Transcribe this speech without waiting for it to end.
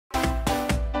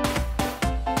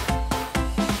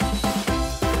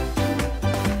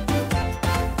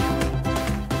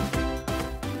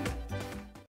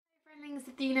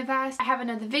the universe. I have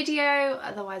another video,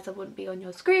 otherwise I wouldn't be on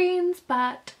your screens,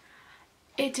 but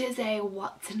it is a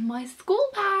what's in my school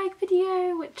bag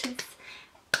video, which is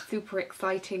super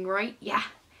exciting, right? Yeah,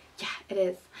 it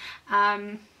is.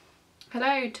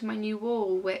 Hello to my new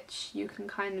wall, which you can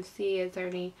kind of see is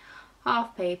only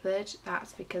half papered.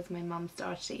 That's because my mum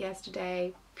started it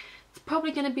yesterday. It's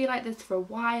probably going to be like this for a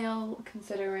while,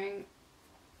 considering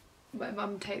my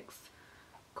mum takes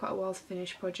quite a while to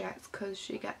finish projects because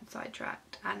she gets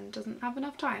sidetracked and doesn't have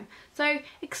enough time. So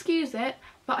excuse it,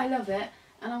 but I love it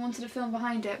and I wanted to film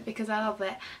behind it because I love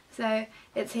it. So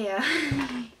it's here.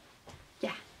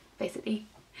 Yeah, basically.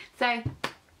 So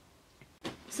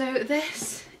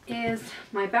this is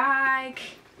my bag.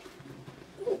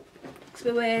 Ooh, it's a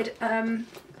bit weird.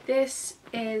 This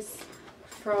is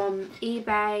from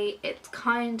eBay. It's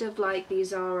kind of like the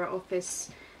Zara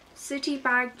Office City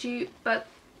bag dupe, but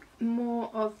more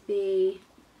of the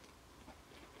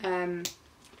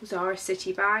Zara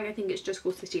City bag. I think it's just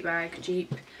called City bag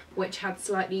dupe, which had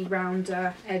slightly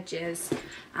rounder edges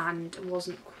and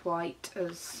wasn't quite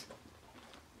as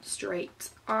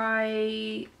straight.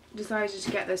 I decided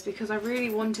to get this because I really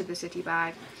wanted the City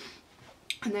bag,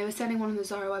 and they were selling one on the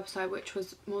Zara website which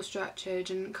was more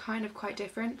structured and kind of quite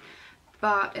different,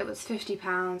 but it was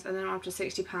 £50, and then after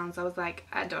 £60 I was like,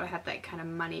 I don't have that kind of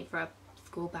money for a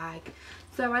school bag.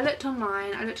 So I looked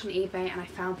online, I looked on eBay, and I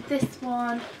found this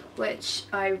one which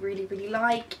I really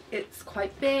like. It's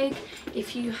quite big.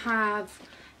 If you have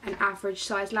an average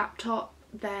size laptop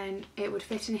then it would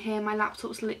fit in here. My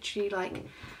laptop's literally like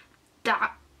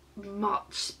that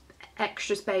much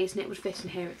extra space and it would fit in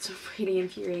here. It's really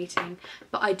infuriating,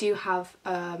 but I do have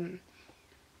I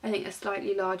think a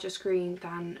slightly larger screen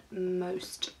than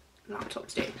most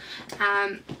laptops do,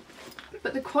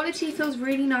 but the quality feels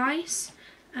really nice.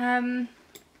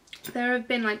 There have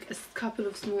been like a couple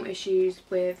of small issues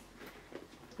with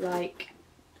like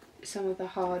some of the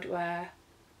hardware,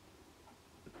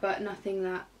 but nothing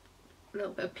that a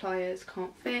little bit of pliers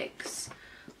can't fix,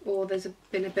 or there's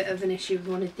been a bit of an issue with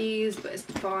one of these, but it's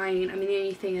fine. I mean, the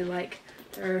only thing is like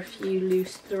there are a few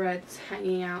loose threads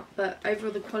hanging out, but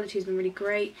overall the quality has been really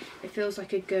great. It feels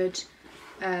like a good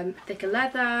thicker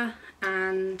leather,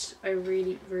 and I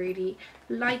really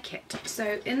like it.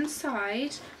 So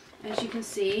inside, as you can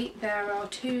see, there are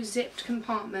 2 zipped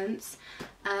compartments,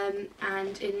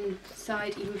 and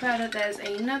inside even further there's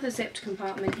another zipped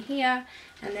compartment here,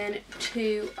 and then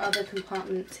 2 other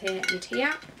compartments here and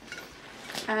here.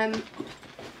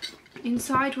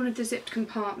 Inside one of the zipped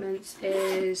compartments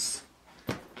is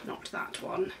not that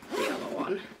one, the other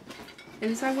one.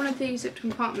 Inside one of these zipped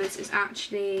compartments is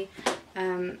actually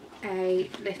a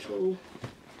little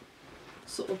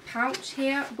sort of pouch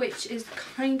here, which is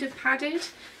kind of padded.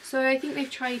 So I think they've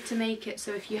tried to make it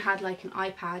so if you had like an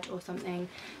iPad or something,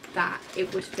 that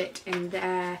it would fit in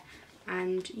there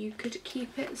and you could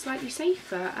keep it slightly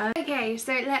safer. Okay,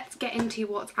 so let's get into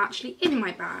what's actually in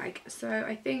my bag. So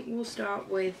I think we'll start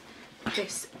with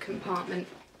this compartment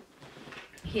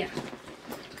here.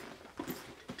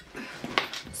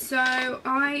 So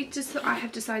I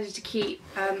have decided to keep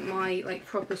my like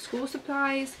proper school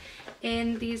supplies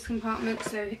in these compartments.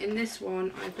 So in this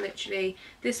one,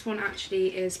 this one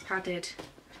actually is padded.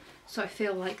 So I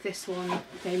feel like this one,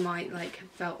 they might like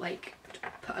have felt like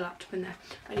put a laptop in there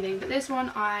or anything. But this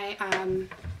one, I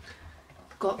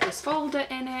got this folder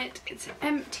in it. It's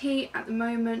empty at the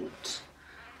moment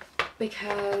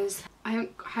because I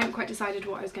haven't quite decided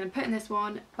what I was going to put in this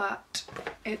one, but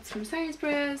it's from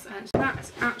Sainsbury's, and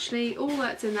that's actually all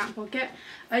that's in that pocket.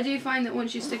 I do find that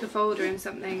once you stick a folder in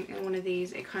something in one of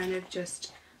these, it kind of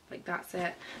just like that's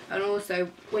it. And also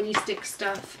when you stick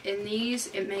stuff in these,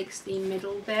 it makes the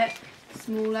middle bit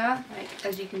smaller. Like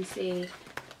as you can see,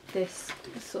 this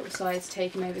sort of side's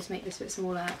taken over to make this bit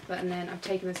smaller, and then I've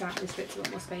taken this out and this bit's a lot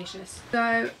more spacious.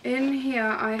 So in here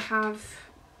I have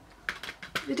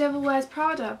The Devil Wears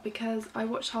Prada because I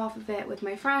watched half of it with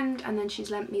my friend, and then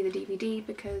she's lent me the DVD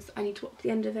because I need to watch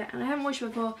the end of it, and I haven't watched it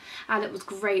before, and it was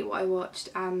great what I watched,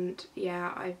 and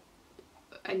yeah,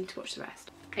 I need to watch the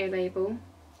rest. A label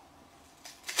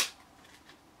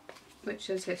which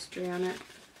has history on it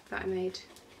that I made,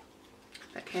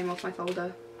 that came off my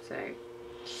folder. So,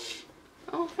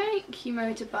 oh, thank you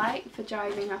motorbike for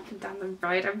driving up and down the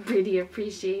road, I really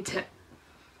appreciate it.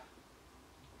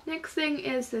 Next thing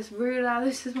is this ruler.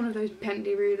 This is one of those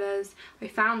Bentley rulers. I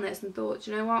found this and thought,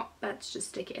 you know what, let's just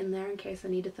stick it in there in case I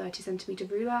need a 30cm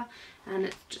ruler, and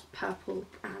it's just purple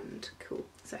and cool.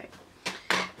 So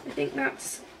I think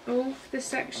that's all for this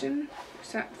section,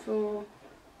 except for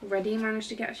already managed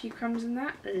to get a few crumbs in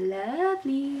that.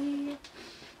 Lovely.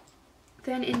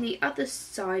 Then in the other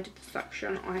side of the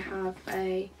section I have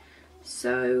a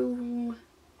So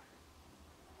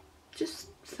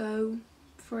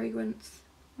fragrance.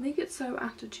 I think it's So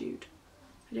Attitude.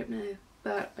 I don't know,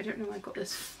 but I don't know where I got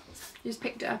this. I just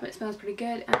picked it up and it smells pretty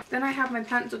good. And then I have my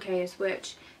pencil case,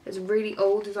 which is a really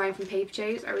old design from Paper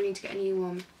Chase. I really need to get a new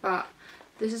one, but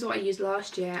this is what I used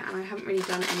last year and I haven't really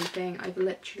done anything. I've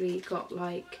literally got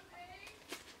like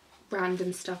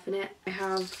random stuff in it. I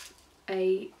have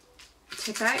a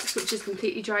Tipp-Ex, which is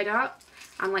completely dried up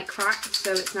and like cracked,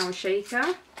 so it's now a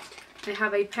shaker. I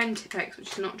have a pen Tipp-Ex,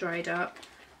 which is not dried up.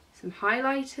 Some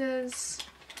highlighters,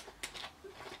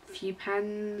 a few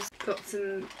pens, got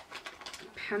some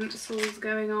pencils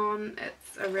going on.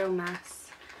 It's a real mess.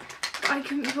 But I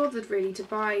couldn't be bothered really to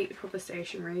buy proper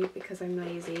stationery because I'm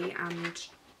lazy and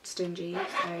stingy,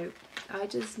 so I'm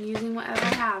just using whatever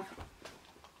I have.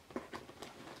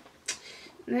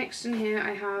 Next in here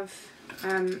I have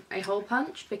a hole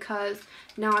punch, because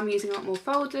now I'm using a lot more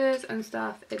folders and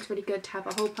stuff. It's really good to have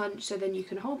a hole punch, so then you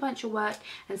can hole punch your work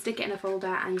and stick it in a folder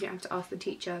and you don't have to ask the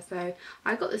teacher. So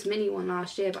I got this mini one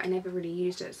last year, but I never really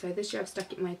used it, so this year I've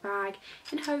stuck it in my bag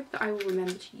in hope that I will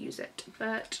remember to use it,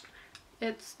 but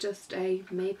it's just a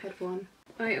Maped one.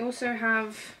 I also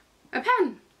have a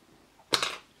pen,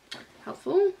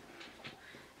 helpful,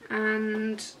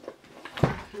 and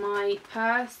my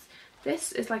purse.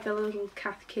 This is like a little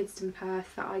Cath Kidston purse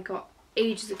that I got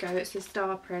ages ago. It's a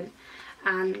star print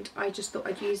and I just thought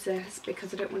I'd use this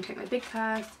because I don't want to take my big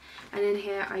purse. And in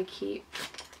here I keep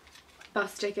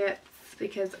bus tickets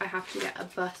because I have to get a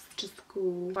bus to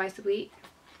school twice a week.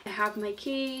 I have my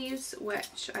keys,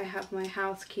 which I have my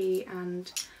house key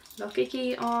and locker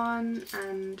key on,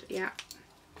 and yeah,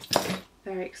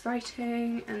 very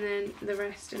exciting. And then the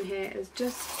rest in here is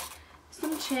just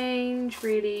some change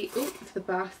really, for the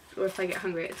bus or if I get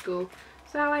hungry at school.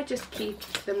 So I just keep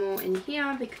them all in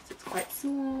here because it's quite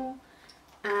small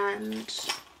and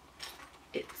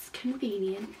it's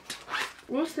convenient.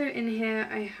 Also in here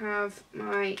I have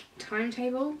my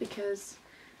timetable because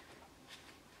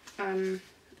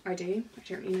I don't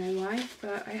really know why,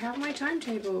 but I have my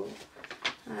timetable.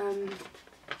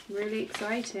 Really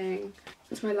exciting.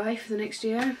 It's my life for the next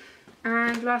year.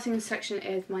 And last in this section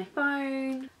is my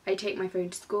phone. I take my phone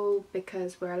to school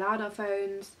because we're allowed our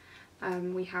phones.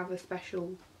 We have a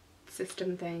special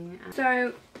system thing.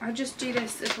 So I just do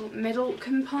this little middle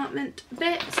compartment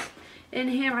bit. In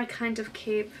here I kind of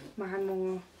keep my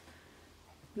more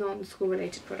non-school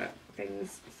related product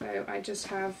things. So I just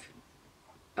have,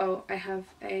 I have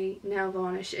a nail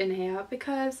varnish in here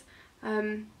because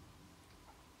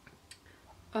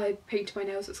I painted my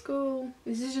nails at school.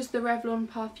 This is just the Revlon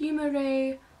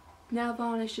Parfumerie nail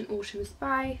varnish in Autumn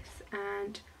Spice,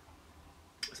 and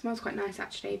it smells quite nice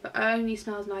actually, but it only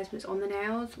smells nice when it's on the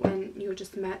nails. When you're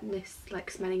just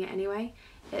smelling it anyway,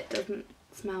 it doesn't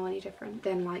smell any different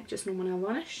than like just normal nail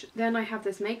varnish. Then I have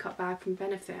this makeup bag from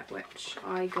Benefit, which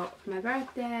I got for my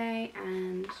birthday,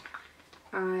 and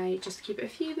I just keep a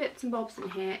few bits and bobs in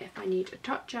here if I need a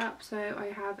touch up. So I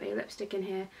have a lipstick in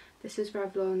here. This is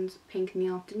Revlon's Pink in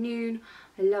the Afternoon.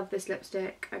 I love this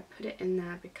lipstick. I put it in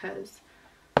there because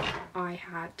I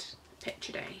had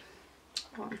picture day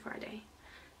on Friday.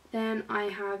 Then I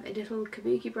have a little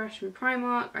kabuki brush from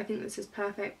Primark. I think this is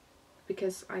perfect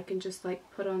because I can just like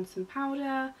put on some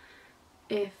powder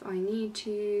if I need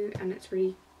to, and it's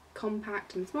really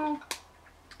compact and small.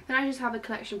 Then I just have a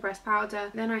Collection pressed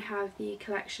powder. Then I have the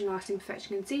Collection Lasting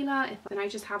Perfection Concealer. Then I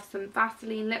just have some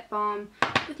Vaseline lip balm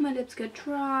with my lips good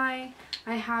dry.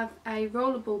 I have a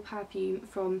Rollerball perfume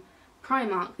from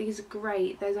Primark. These are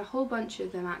great. There's a whole bunch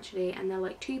of them actually, and they're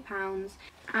like £2.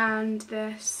 And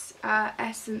this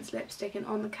Essence lipstick in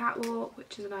On the Catwalk,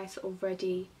 which is a nice sort of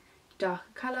reddy darker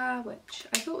colour, which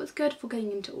I thought was good for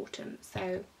going into autumn.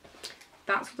 So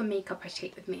that's all the makeup I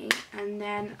take with me. And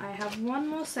then I have one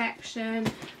more section,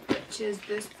 which is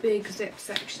this big zip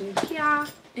section here.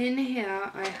 In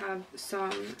here I have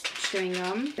some chewing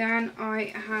gum. Then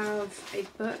I have a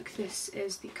book. This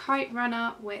is The Kite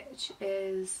Runner, which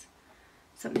is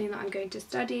something that I'm going to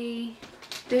study.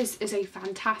 This is a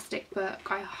fantastic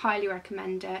book. I highly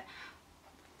recommend it.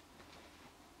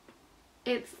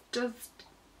 It's just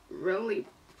really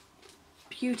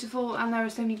beautiful, and there are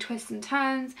so many twists and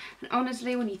turns, and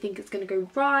honestly when you think it's going to go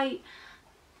right,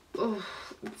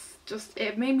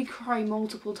 it made me cry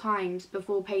multiple times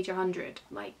before page 100,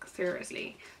 like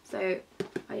seriously. So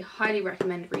I highly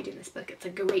recommend reading this book. It's a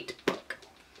great book.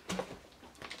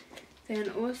 Then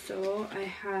also I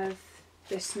have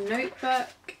this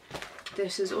notebook,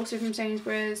 This is also from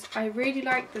Sainsbury's. I really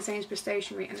like the Sainsbury's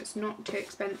stationery and it's not too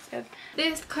expensive.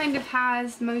 This kind of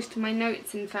has most of my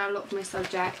notes in for a lot of my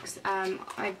subjects.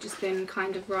 I've just been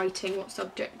kind of writing what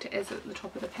subject it is at the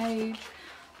top of the page.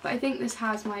 But I think this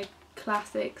has my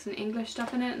classics and English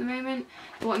stuff in it at the moment.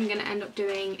 What I'm going to end up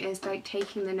doing is like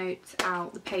taking the notes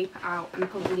out, the paper out, and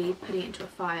probably putting it into a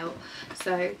file.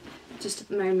 So just at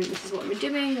the moment this is what I'm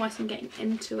doing whilst I'm getting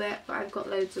into it, but I've got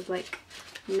loads of like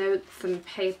notes and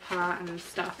paper and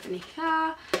stuff in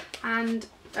here and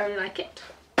I really like it.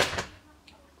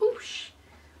 Oosh,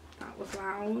 that was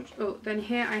loud. Oh, then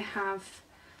here I have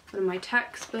one of my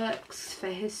textbooks for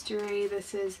history.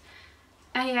 This is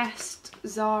A.S.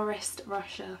 Tsarist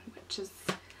Russia, which is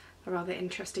a rather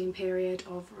interesting period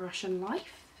of Russian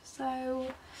life.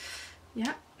 So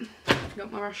yeah,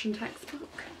 got my Russian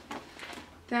textbook.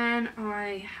 Then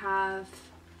I have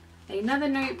another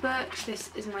notebook.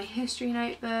 This is my history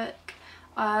notebook.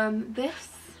 This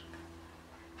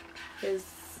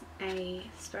is a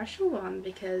special one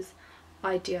because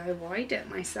I DIY'd it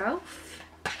myself.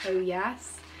 Oh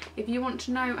yes. If you want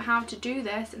to know how to do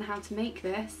this and how to make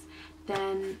this,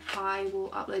 then I will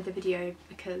upload the video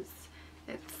because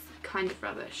it's kind of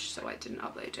rubbish, so I didn't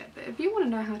upload it. But if you want to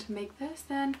know how to make this,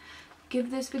 then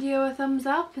give this video a thumbs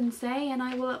up and say, and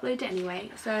I will upload it anyway.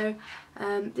 So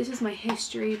this is my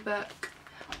history book.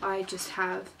 I just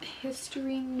have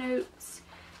history notes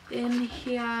in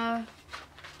here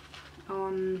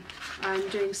on, I'm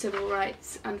doing civil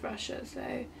rights and Russia.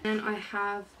 So then I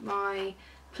have my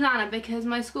planner because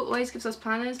my school always gives us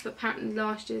planners, but apparently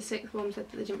last year sixth form said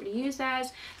that they didn't really use theirs,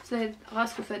 so our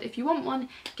school said if you want one,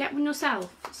 get one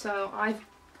yourself. So I've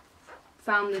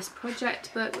found this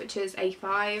project book which is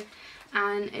A5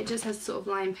 and it just has sort of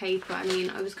lined paper. I mean,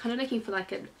 I was kind of looking for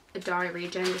like a diary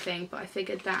agenda thing, but I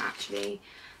figured that actually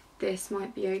this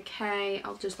might be okay.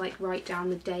 I'll just like write down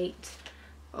the date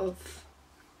of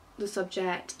the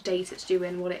subject, date it's due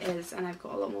in, what it is, and I've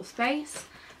got a lot more space.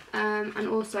 And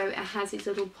also it has these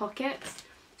little pockets,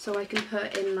 so I can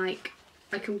put in like,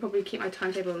 I can probably keep my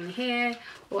timetable in here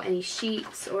or any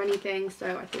sheets or anything,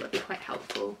 so I thought that'd be quite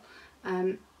helpful.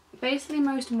 Basically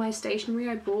most of my stationery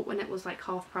I bought when it was like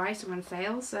half price or on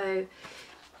sale, so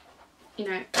you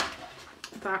know,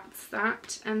 that's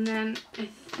that. And then I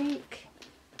think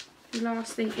the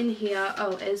last thing in here,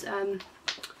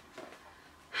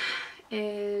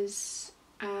 is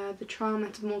the Trial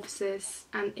Metamorphosis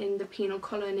and In the Penal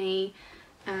Colony,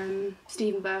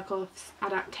 Stephen Berkoff's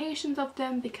adaptations of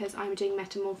them, because I'm doing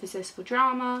Metamorphosis for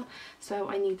drama, so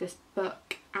I need this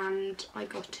book, and I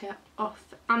got it off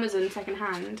Amazon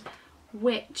secondhand,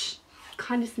 which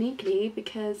kind of sneakily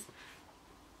because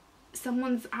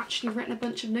someone's actually written a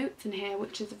bunch of notes in here,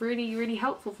 which is really, really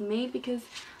helpful for me because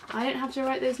I don't have to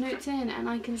write those notes in and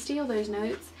I can steal those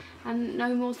notes and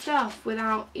know more stuff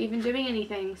without even doing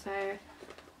anything. So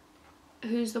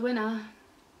who's the winner?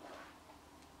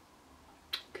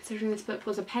 Considering this book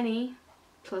was a penny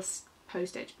plus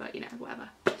postage, but you know, whatever.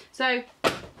 So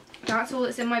that's all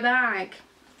that's in my bag.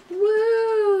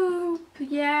 Woo!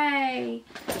 Yay!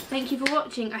 Thank you for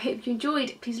watching. I hope you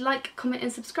enjoyed. Please like, comment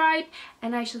and subscribe,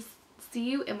 and I shall see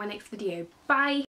you in my next video. Bye!